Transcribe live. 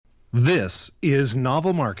This is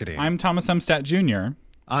Novel Marketing. I'm Thomas Umstadt Jr.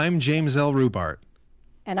 I'm James L. Rubart.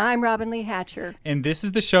 And I'm Robin Lee Hatcher. And this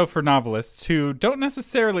is the show for novelists who don't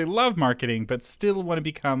necessarily love marketing, but still want to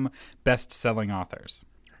become best-selling authors.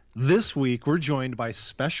 This week, we're joined by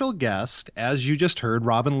special guest, as you just heard,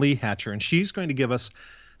 Robin Lee Hatcher, and she's going to give us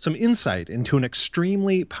some insight into an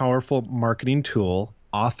extremely powerful marketing tool,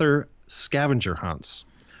 author scavenger hunts.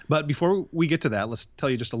 But before we get to that, let's tell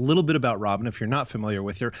you just a little bit about Robin if you're not familiar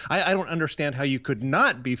with her. I don't understand how you could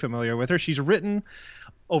not be familiar with her. She's written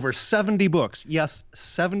over 70 books. Yes,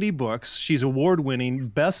 70 books. She's award-winning,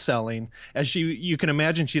 best-selling. As you can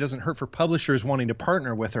imagine, she doesn't hurt for publishers wanting to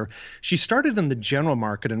partner with her. She started in the general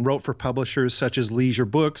market and wrote for publishers such as Leisure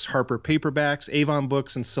Books, Harper Paperbacks, Avon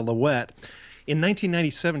Books, and Silhouette. In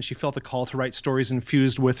 1997, she felt a call to write stories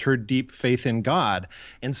infused with her deep faith in God,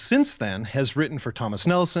 and since then has written for Thomas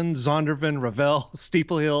Nelson, Zondervan, Ravel,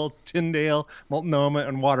 Steeple Hill, Tyndale, Multnomah,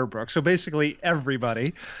 and Waterbrook. So basically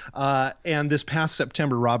everybody. And this past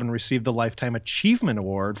September, Robin received the Lifetime Achievement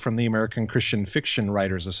Award from the American Christian Fiction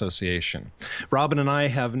Writers Association. Robin and I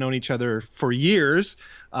have known each other for years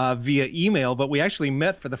via email, but we actually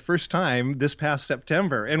met for the first time this past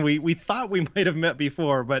September, and we thought we might have met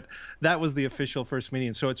before, but that was the official first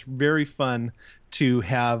meeting. So it's very fun to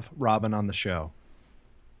have Robin on the show.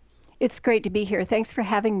 It's great to be here. Thanks for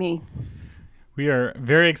having me. We are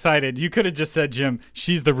very excited. You could have just said, Jim,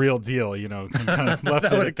 she's the real deal, and kind of left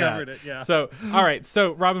That it would at have covered it, yeah. So, all right.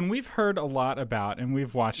 So, Robin, we've heard a lot about and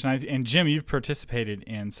we've watched, and Jim, you've participated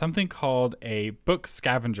in something called a book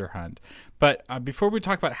scavenger hunt. But before we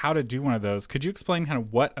talk about how to do one of those, could you explain kind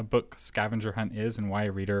of what a book scavenger hunt is and why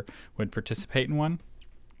a reader would participate in one?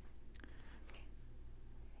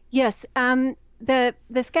 Yes. The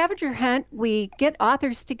scavenger hunt, we get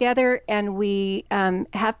authors together and we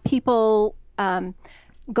have people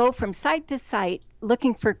go from site to site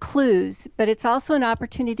looking for clues, but it's also an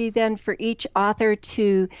opportunity then for each author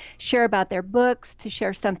to share about their books, to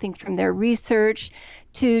share something from their research,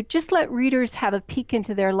 to just let readers have a peek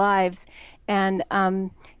into their lives, and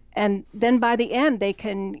then by the end they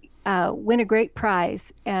can win a great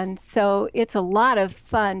prize. And so it's a lot of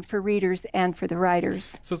fun for readers and for the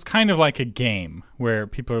writers. So it's kind of like a game where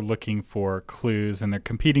people are looking for clues and they're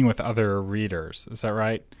competing with other readers. Is that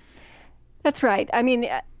right? That's right. I mean,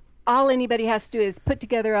 all anybody has to do is put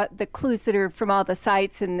together the clues that are from all the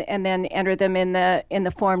sites and then enter them in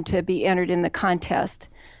the form to be entered in the contest.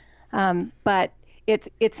 But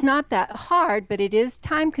it's not that hard, but it is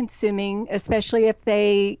time consuming, especially if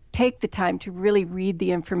they take the time to really read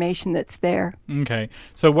the information that's there. Okay.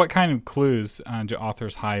 So what kind of clues do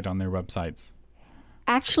authors hide on their websites?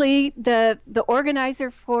 Actually, the organizer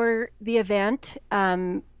for the event,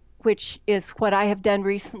 which is what I have done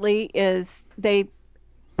recently, is they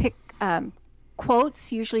pick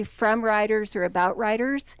quotes, usually from writers or about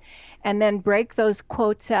writers, and then break those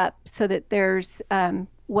quotes up so that there's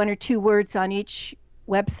one or two words on each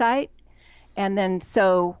website. And then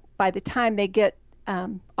so by the time they get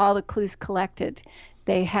all the clues collected,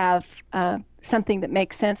 they have something that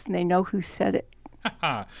makes sense and they know who said it.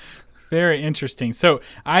 Very interesting. So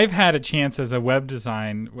I've had a chance as a web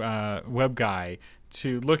design web guy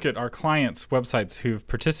to look at our clients' websites who've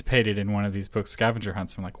participated in one of these book scavenger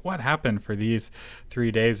hunts. I'm like, what happened for these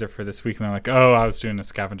 3 days or for this week? And they're like, oh, I was doing a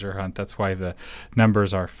scavenger hunt. That's why the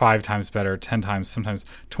numbers are 5 times better, 10 times, sometimes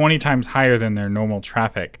 20 times higher than their normal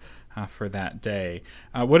traffic for that day.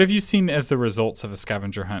 What have you seen as the results of a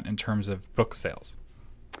scavenger hunt in terms of book sales?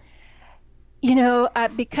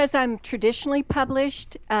 Because I'm traditionally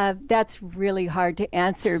published, that's really hard to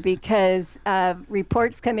answer because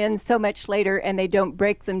reports come in so much later and they don't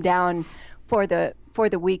break them down for the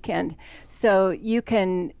weekend. So you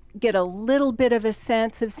can get a little bit of a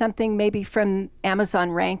sense of something maybe from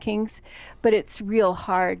Amazon rankings, but it's real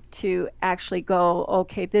hard to actually go,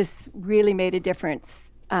 okay, this really made a difference.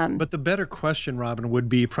 But the better question, Robin, would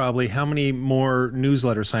be probably how many more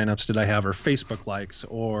newsletter signups did I have, or Facebook likes,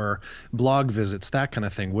 or blog visits, that kind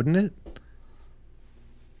of thing, wouldn't it?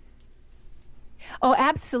 Oh,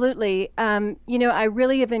 absolutely. I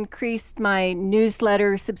really have increased my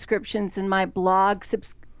newsletter subscriptions and my blog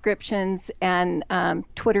subscriptions and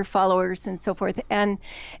Twitter followers and so forth. And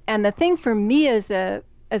the thing for me as a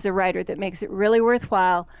writer that makes it really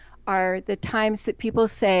worthwhile are the times that people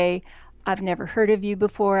say, I've never heard of you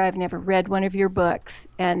before. I've never read one of your books.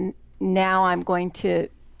 And now I'm going to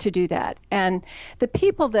do that. And the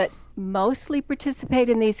people that mostly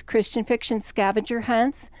participate in these Christian fiction scavenger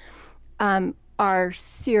hunts are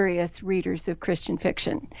serious readers of Christian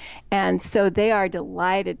fiction. And so they are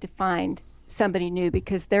delighted to find somebody new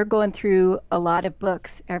because they're going through a lot of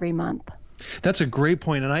books every month. That's a great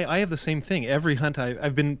point, and I have the same thing. Every hunt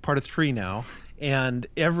I've been part of three now, and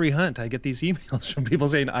every hunt I get these emails from people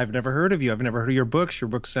saying, "I've never heard of you. I've never heard of your books. Your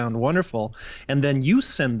books sound wonderful." And then you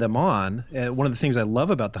send them on. One of the things I love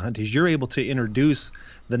about the hunt is you're able to introduce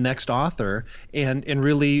the next author and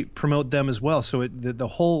really promote them as well. So the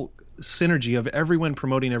whole synergy of everyone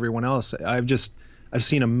promoting everyone else. I've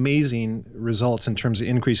seen amazing results in terms of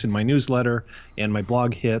increase in my newsletter and my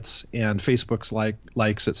blog hits and Facebook's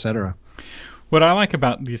likes, etc. What I like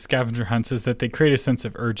about these scavenger hunts is that they create a sense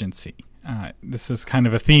of urgency. This is kind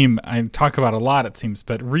of a theme I talk about a lot, it seems,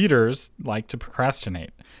 but readers like to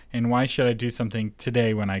procrastinate. And why should I do something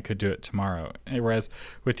today when I could do it tomorrow? Whereas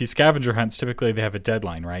with these scavenger hunts, typically they have a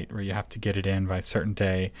deadline, right, where you have to get it in by a certain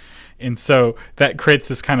day. And so that creates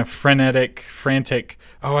this kind of frenetic, frantic,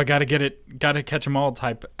 oh, I got to get it, got to catch them all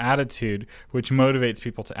type attitude, which motivates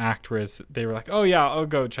people to act, whereas they were like, oh, yeah, I'll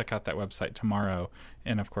go check out that website tomorrow.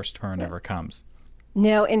 And, of course, tomorrow never comes.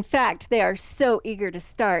 No, in fact, they are so eager to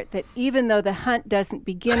start that even though the hunt doesn't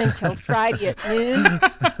begin until Friday at noon,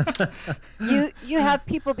 you have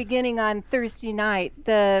people beginning on Thursday night.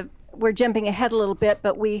 We're jumping ahead a little bit,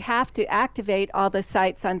 but we have to activate all the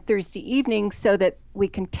sites on Thursday evening so that we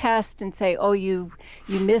can test and say, oh, you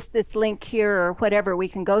missed this link here or whatever. We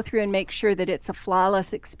can go through and make sure that it's a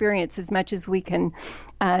flawless experience as much as we can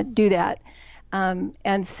do that.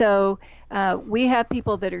 And so we have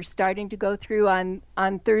people that are starting to go through on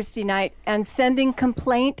Thursday night and sending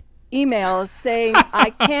complaint emails saying,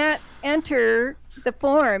 I can't enter the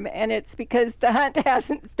form, and it's because the hunt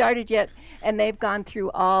hasn't started yet, and they've gone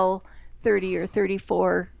through all 30 or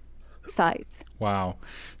 34 sites. Wow.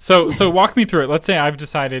 So walk me through it. Let's say I've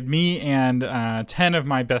decided me and 10 of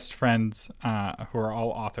my best friends who are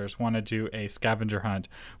all authors want to do a scavenger hunt.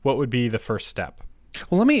 What would be the first step?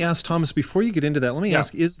 Well, let me ask Thomas, before you get into that, let me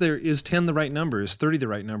ask, is 10 the right number? Is 30 the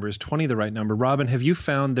right number? Is 20 the right number? Robin, have you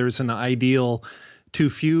found there's an ideal too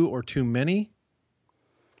few or too many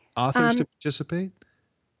authors to participate?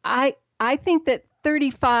 I think that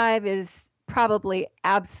 35 is probably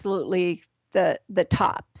absolutely the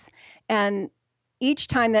tops. And each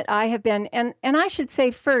time that I have been, and I should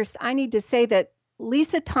say first, I need to say that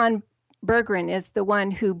Lisa Ton Berggren is the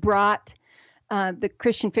one who brought the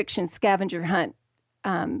Christian fiction scavenger hunt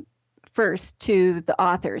first to the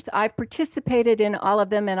authors. I've participated in all of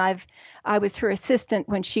them, and I was her assistant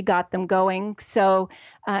when she got them going. So,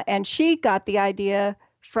 and she got the idea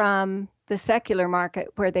from the secular market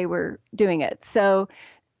where they were doing it. So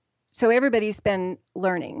everybody's been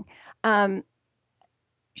learning.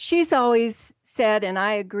 She's always said, and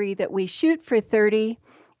I agree, that we shoot for 30,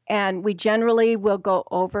 and we generally will go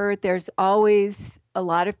over. There's always a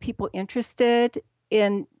lot of people interested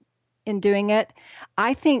in doing it.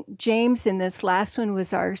 I think James in this last one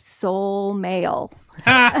was our sole male.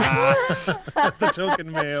 The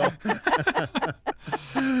token male.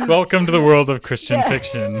 Welcome to the world of Christian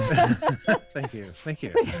fiction. Thank you.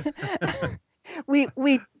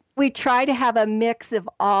 We try to have a mix of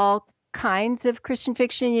all kinds of Christian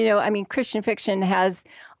fiction. Christian fiction has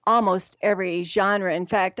almost every genre. In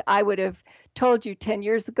fact, I would have told you 10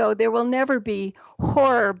 years ago there will never be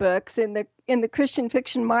horror books in the Christian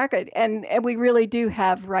fiction market, and we really do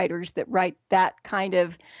have writers that write that kind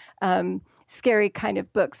of scary kind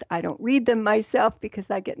of books. I don't read them myself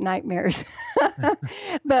because I get nightmares.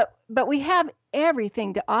 but we have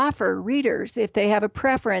everything to offer readers. If they have a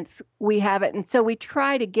preference, we have it. And so we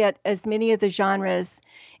try to get as many of the genres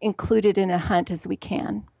included in a hunt as we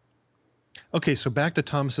can. Okay, so back to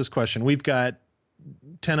Thomas's question. We've got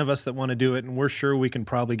 10 of us that want to do it, and we're sure we can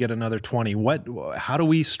probably get another 20. How do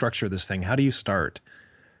we structure this thing? How do you start?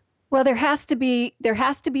 Well, there has to be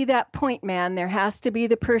that point man. There has to be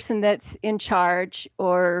the person that's in charge,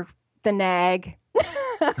 or the nag.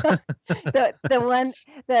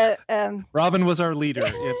 Robin was our leader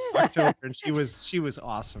in October, and she was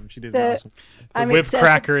awesome. She did awesome. The whip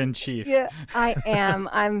cracker in chief. Yeah, I am.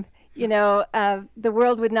 I'm. The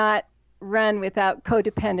world would not run without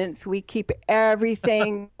codependence. We keep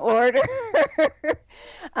everything order.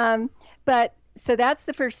 But so that's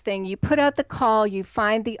the first thing. You put out the call, you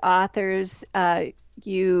find the authors,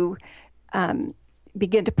 you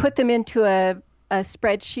begin to put them into a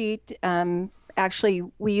spreadsheet. Actually,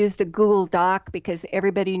 we used a Google Doc because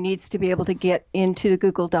everybody needs to be able to get into the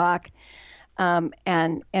Google Doc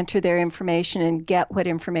and enter their information and get what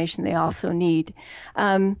information they also need.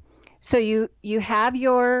 So you have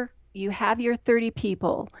your 30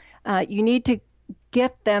 people. You need to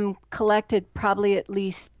get them collected probably at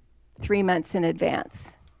least 3 months in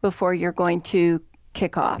advance before you're going to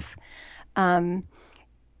kick off.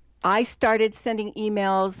 I started sending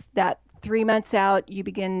emails that 3 months out. You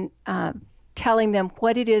begin telling them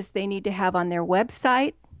what it is they need to have on their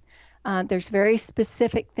website. There's very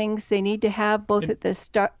specific things they need to have both at the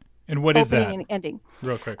start, And what is opening that? and ending.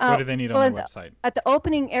 Real quick, what do they need on their website? At the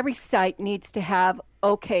opening, every site needs to have,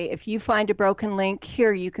 okay, if you find a broken link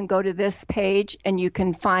here, you can go to this page and you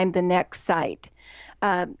can find the next site.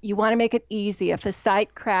 You want to make it easy. If a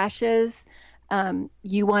site crashes,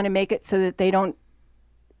 you want to make it so that they don't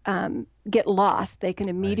get lost. They can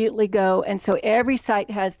immediately go. And so every site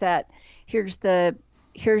has that. Here's the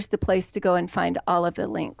place to go and find all of the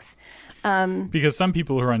links. Because some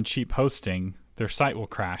people who are on cheap hosting, their site will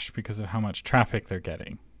crash because of how much traffic they're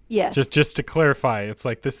getting. Yes. Just to clarify, it's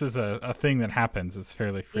like this is a thing that happens. It's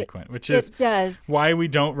fairly frequent, which is why we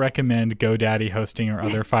don't recommend GoDaddy hosting or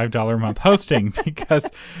other $5 a month hosting, because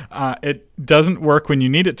it doesn't work when you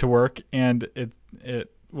need it to work, and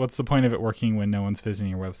it what's the point of it working when no one's visiting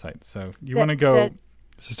your website? So you want to go.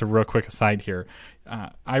 It's just a real quick aside here.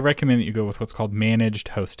 I recommend that you go with what's called managed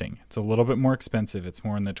hosting. It's a little bit more expensive. It's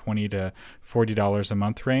more in the $20 to $40 a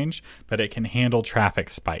month range, but it can handle traffic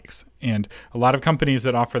spikes. And a lot of companies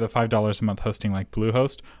that offer the $5 a month hosting, like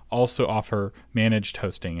Bluehost, also offer managed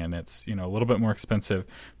hosting, and it's a little bit more expensive,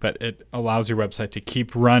 but it allows your website to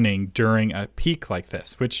keep running during a peak like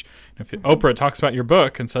this. Which, if Oprah talks about your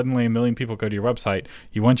book and suddenly 1 million people go to your website,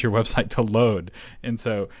 you want your website to load, and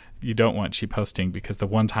so you don't want cheap hosting, because the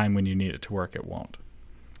one time when you need it to work, it won't.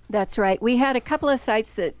 That's right. We had a couple of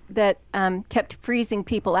sites that kept freezing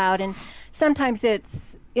people out, and sometimes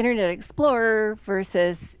it's Internet Explorer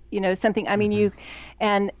versus something. I mean,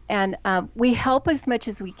 we help as much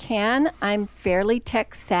as we can. I'm fairly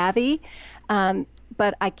tech savvy,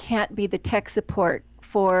 but I can't be the tech support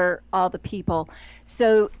for all the people.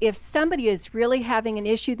 So if somebody is really having an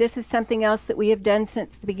issue, this is something else that we have done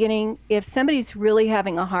since the beginning. If somebody's really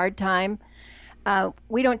having a hard time,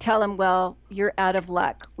 we don't tell them, well, you're out of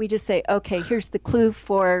luck. We just say, okay, here's the clue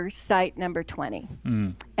for site number 20.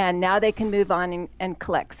 And now they can move on and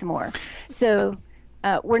collect some more. So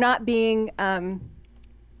we're not being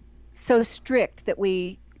so strict that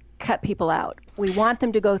we cut people out. We want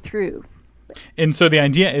them to go through. And so the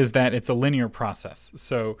idea is that it's a linear process.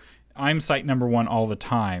 So I'm site number 1 all the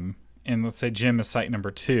time, and let's say Jim is site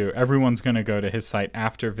number 2. Everyone's going to go to his site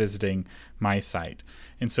after visiting my site.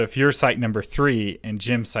 And so if you're site number 3 and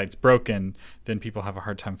Jim's site's broken, then people have a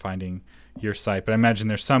hard time finding your site. But I imagine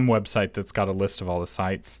there's some website that's got a list of all the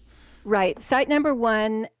sites. Right. Site number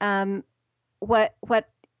 1, what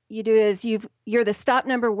you do is you're the stop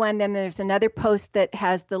number 1, then there's another post that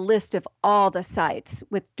has the list of all the sites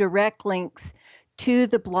with direct links to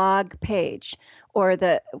the blog page or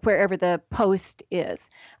wherever the post is,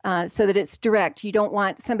 so that it's direct. You don't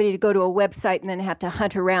want somebody to go to a website and then have to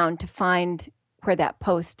hunt around to find where that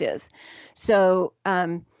post is. So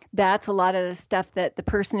that's a lot of the stuff that the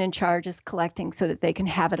person in charge is collecting so that they can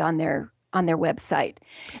have it on their website.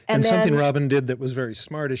 And then, something Robin did that was very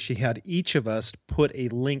smart is she had each of us put a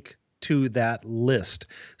link to that list.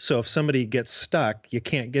 So if somebody gets stuck, you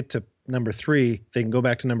can't get to number 3, they can go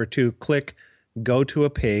back to number 2, click, go to a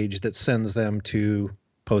page that sends them to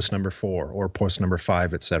post number 4 or post number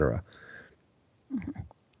 5, etc.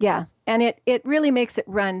 Yeah, and it really makes it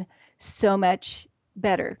run so much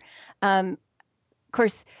better. Of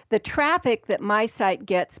course, the traffic that my site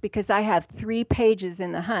gets, because I have 3 pages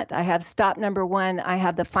in the hunt. I have stop number 1, I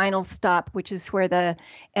have the final stop, which is where the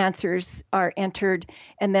answers are entered,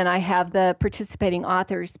 and then I have the participating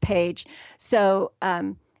authors page. So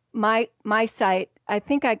my site, I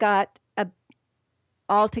think I got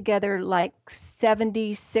altogether like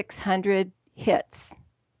 7,600 hits,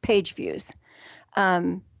 page views,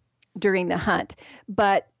 during the hunt.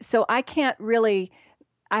 But so I can't really,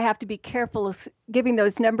 I have to be careful of giving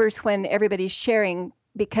those numbers when everybody's sharing,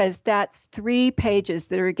 because that's 3 pages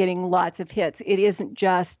that are getting lots of hits. It isn't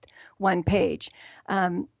just 1 page.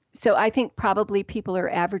 So I think probably people are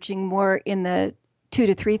averaging more in the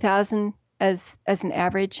 2,000 to 3,000 as an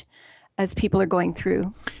average as people are going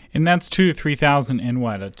through. And that's 2,000 to 3,000 in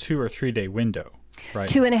what, a 2 or 3 day window, right?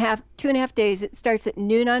 2.5 days. It starts at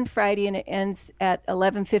noon on Friday and it ends at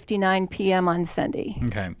 11:59 p.m. on Sunday.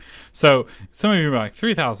 Okay. So some of you are like,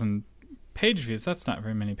 3,000 page views, that's not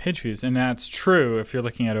very many page views. And that's true if you're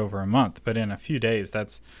looking at over a month, but in a few days,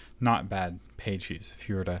 that's not bad page views. If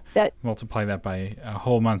you were to multiply that by a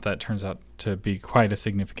whole month, that turns out to be quite a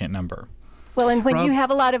significant number. Well, and when you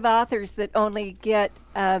have a lot of authors that only get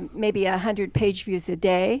maybe 100 page views a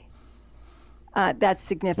day, that's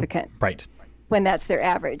significant. Right. When that's their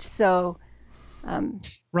average. So,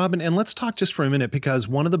 Robin, and let's talk just for a minute, because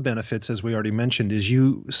one of the benefits, as we already mentioned, is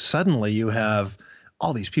you have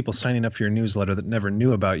all these people signing up for your newsletter that never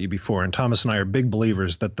knew about you before. And Thomas and I are big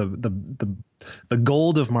believers that the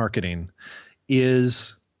gold of marketing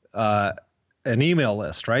is an email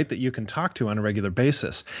list, right? That you can talk to on a regular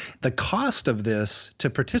basis. The cost of this to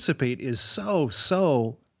participate is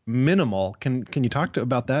so minimal. Can you talk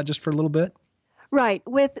about that just for a little bit? Right.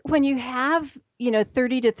 When you have,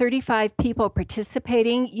 30 to 35 people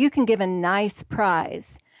participating, you can give a nice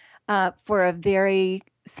prize for a very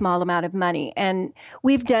small amount of money. And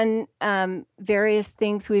we've done various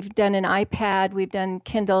things. We've done an iPad, we've done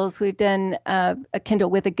Kindles, we've done a Kindle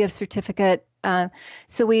with a gift certificate.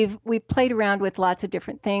 So we've played around with lots of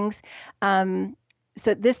different things.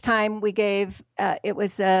 So this time we gave it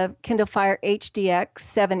was a Kindle Fire HDX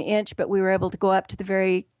 7-inch, but we were able to go up to the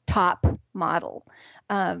very top model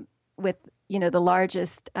with the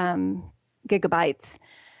largest gigabytes.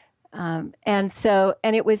 And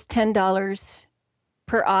it was $10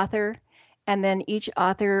 per author. And then each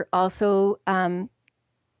author also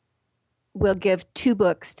will give 2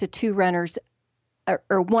 books to 2 runners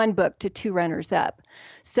or 1 book to 2 runners up.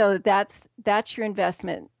 So that's your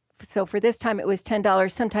investment. So for this time it was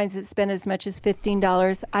 $10. Sometimes it's been as much as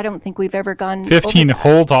 $15. I don't think we've ever gone 15 over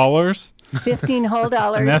whole dollars. 15 whole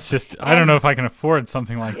dollars. And that's just I don't know if I can afford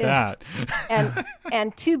something like that.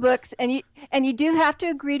 and 2 books, and you do have to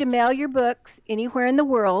agree to mail your books anywhere in the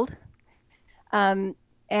world.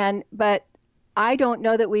 But I don't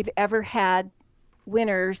know that we've ever had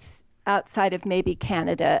winners outside of maybe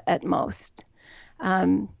Canada at most.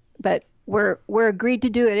 But we're agreed to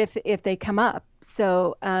do it if they come up.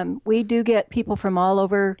 So we do get people from all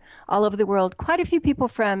over the world. Quite a few people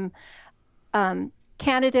from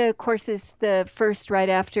Canada, of course, is the first right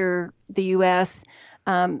after the U.S.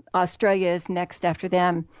 Australia is next after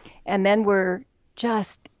them, and then we're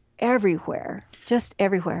just everywhere.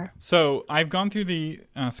 So I've gone through the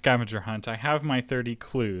scavenger hunt. I have my 30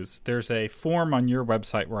 clues. There's a form on your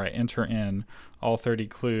website where I enter in all 30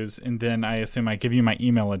 clues, and then I assume I give you my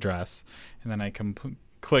email address, and then I can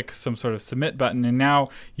click some sort of submit button, and now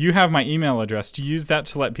you have my email address. Do you use that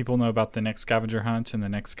to let people know about the next scavenger hunt and the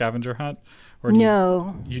next scavenger hunt? Or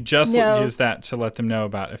no. You just use that to let them know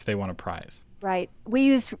about if they want a prize? Right. We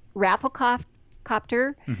use Rafflecopter.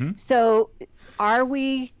 Mm-hmm. So are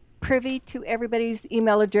we privy to everybody's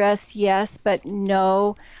email address? Yes, but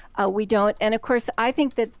no, we don't. And of course, I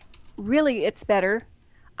think that really it's better.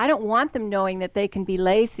 I don't want them knowing that they can be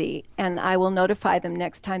lazy, and I will notify them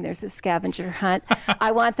next time there's a scavenger hunt.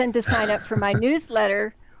 I want them to sign up for my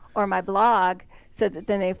newsletter or my blog so that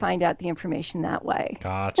then they find out the information that way.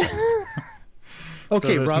 Gotcha.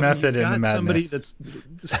 Okay, so Rob, method you've in the got somebody madness.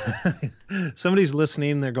 somebody's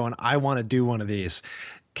listening. They're going, I want to do one of these.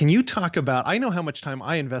 Can you talk about, I know how much time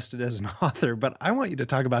I invested as an author, but I want you to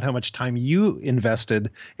talk about how much time you invested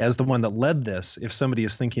as the one that led this, if somebody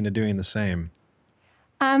is thinking of doing the same.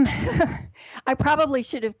 I probably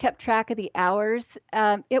should have kept track of the hours.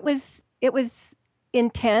 It was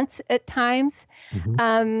intense at times,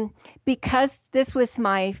 because this was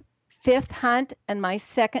my 5th hunt and my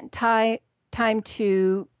second time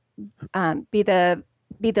to be the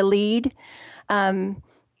lead.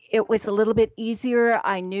 It was a little bit easier.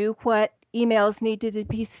 I knew what emails needed to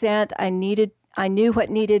be sent. I knew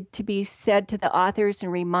what needed to be said to the authors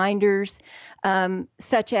and reminders,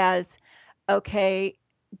 such as, okay,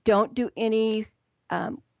 don't do any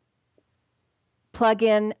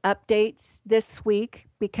plug-in updates this week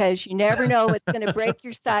because you never know what's going to break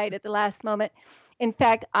your site at the last moment. In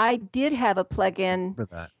fact, I did have a plug-in For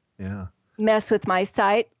that, yeah. mess with my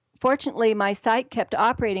site. Fortunately, my site kept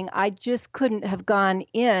operating. I just couldn't have gone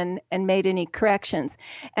in and made any corrections.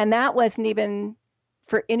 And that wasn't even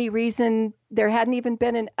for any reason. There hadn't even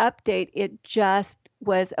been an update. It just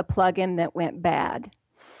was a plugin that went bad.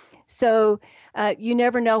 So you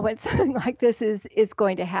never know when something like this is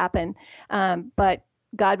going to happen. But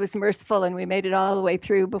God was merciful, and we made it all the way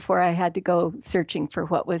through before I had to go searching for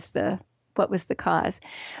what was the cause.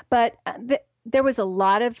 But there was a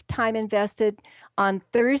lot of time invested. On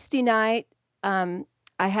Thursday night, I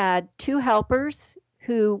had 2 helpers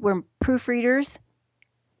who were proofreaders,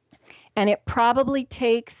 and it probably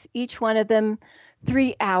takes each one of them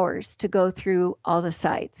 3 hours to go through all the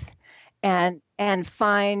sites and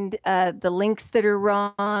find the links that are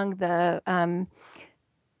wrong, the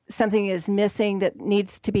something is missing that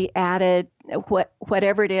needs to be added,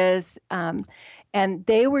 whatever it is. And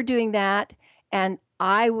they were doing that, and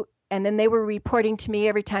then they were reporting to me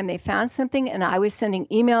every time they found something, and I was sending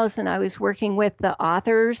emails, and I was working with the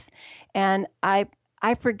authors, and I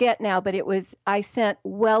forget now, but I sent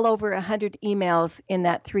well over 100 emails in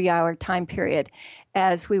that 3-hour time period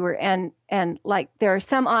as we were, and like there are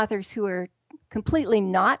some authors who are completely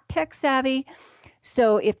not tech savvy.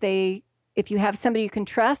 So if you have somebody you can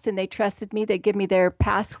trust and they trusted me, they give me their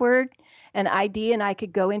password and ID, and I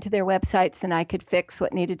could go into their websites and I could fix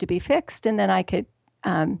what needed to be fixed, and then I could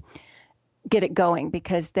get it going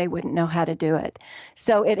because they wouldn't know how to do it.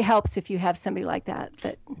 So it helps if you have somebody like that.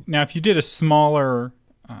 Now, if you did a smaller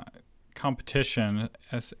competition,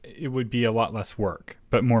 it would be a lot less work,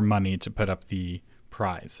 but more money to put up the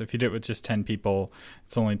prize. So if you did it with just 10 people,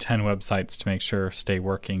 it's only 10 websites to make sure stay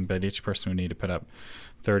working, but each person would need to put up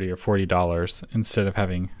 $30 or $40 instead of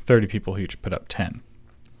having 30 people who each put up 10.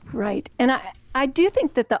 Right. And I do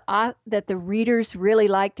think that the readers really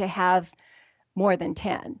like to have more than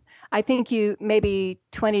 10. I think you maybe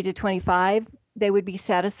 20 to 25 they would be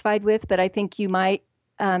satisfied with, but I think they might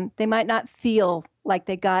not feel like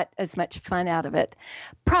they got as much fun out of it.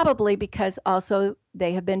 Probably because also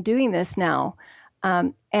they have been doing this now.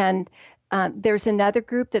 And there's another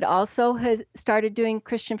group that also has started doing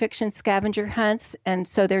Christian fiction scavenger hunts. And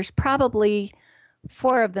so there's probably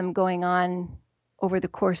 4 of them going on over the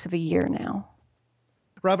course of a year now.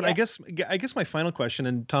 Robin, yeah. I guess my final question,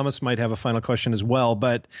 and Thomas might have a final question as well,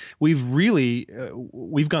 but we've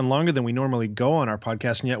gone longer than we normally go on our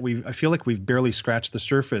podcast, and yet I feel like we've barely scratched the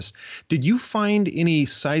surface. Did you find any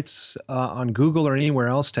sites on Google or anywhere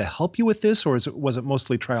else to help you with this, or was it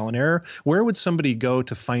mostly trial and error? Where would somebody go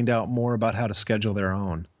to find out more about how to schedule their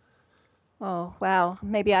own? Oh, wow.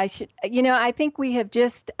 Maybe I should. I think we have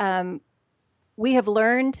just Lisa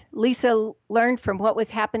learned from what was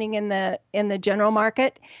happening in the general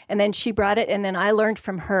market, and then she brought it, and then I learned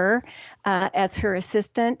from her as her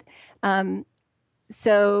assistant.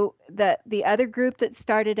 So the other group that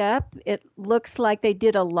started up, it looks like they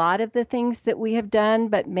did a lot of the things that we have done,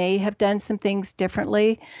 but may have done some things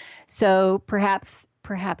differently. So perhaps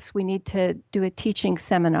we need to do a teaching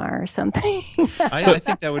seminar or something. I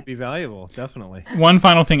think that would be valuable, definitely. One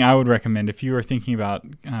final thing I would recommend if you are thinking about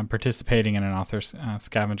participating in an author's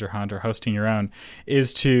scavenger hunt or hosting your own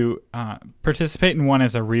is to participate in one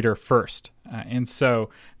as a reader first. And so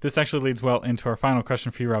this actually leads well into our final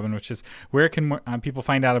question for you, Robin, which is where can people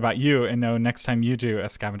find out about you and know next time you do a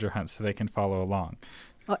scavenger hunt so they can follow along?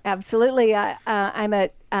 Oh, absolutely. I'm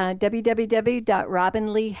at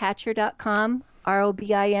www.robinleehatcher.com.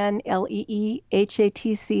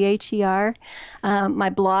 ROBINLEEHATCHER. My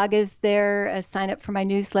blog is there. Sign up for my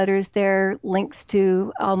newsletters there. Links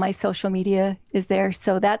to all my social media is there.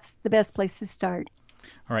 So that's the best place to start.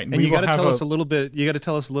 All right, and you got to tell us a little bit. You got to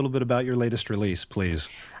tell us a little bit about your latest release, please.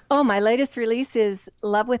 Oh, my latest release is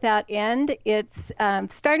Love Without End. It's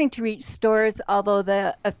starting to reach stores, although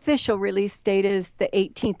the official release date is the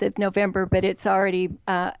 18th of November, but it's already,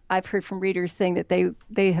 I've heard from readers saying that they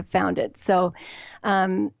have found it. So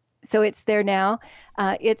it's there now.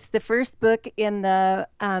 It's the first book in the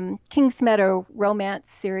Kings Meadow romance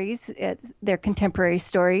series. They're contemporary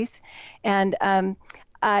stories. And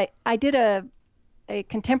I did a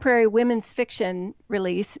contemporary women's fiction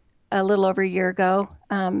release a little over a year ago,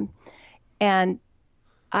 and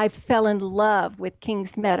I fell in love with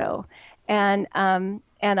Kings Meadow, and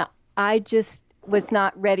I just was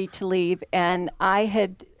not ready to leave, and I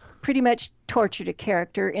had pretty much tortured a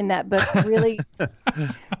character in that book. Really,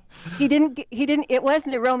 he didn't. It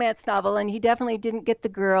wasn't a romance novel, and he definitely didn't get the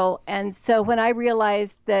girl. And so when I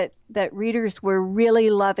realized that readers were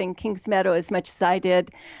really loving Kings Meadow as much as I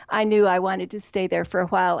did, I knew I wanted to stay there for a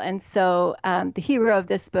while. And so the hero of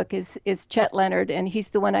this book is Chet Leonard, and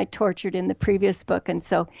he's the one I tortured in the previous book. And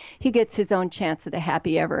so he gets his own chance at a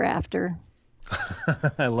happy ever after.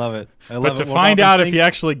 I love it. But to find out if he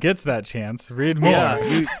actually gets that chance, read more. Yeah,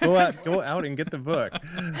 you go out and get the book.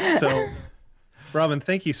 So, Robin,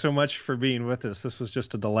 thank you so much for being with us. This was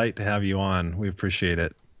just a delight to have you on. We appreciate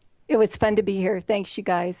it. It was fun to be here. Thanks, you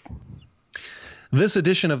guys. This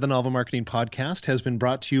edition of the Novel Marketing Podcast has been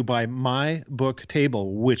brought to you by My Book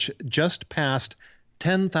Table, which just passed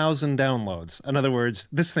 10,000 downloads. In other words,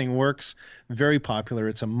 this thing works. Very popular.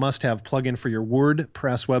 It's a must-have plugin for your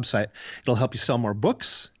WordPress website. It'll help you sell more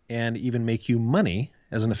books and even make you money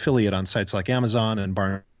as an affiliate on sites like Amazon and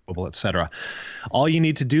Barnes & Noble, etc. All you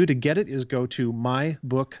need to do to get it is go to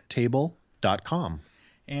mybooktable.com.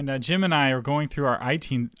 And Jim and I are going through our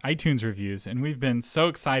iTunes reviews, and we've been so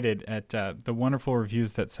excited at the wonderful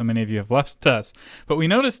reviews that so many of you have left us. But we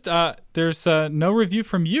noticed there's no review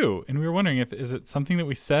from you, and we were wondering is it something that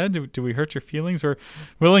we said? Do we hurt your feelings? We're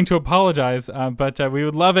willing to apologize, but we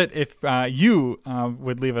would love it if you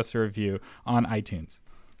would leave us a review on iTunes.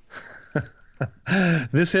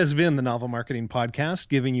 This has been the Novel Marketing Podcast,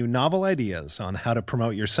 giving you novel ideas on how to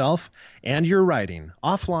promote yourself and your writing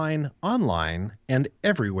offline, online, and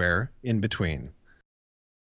everywhere in between.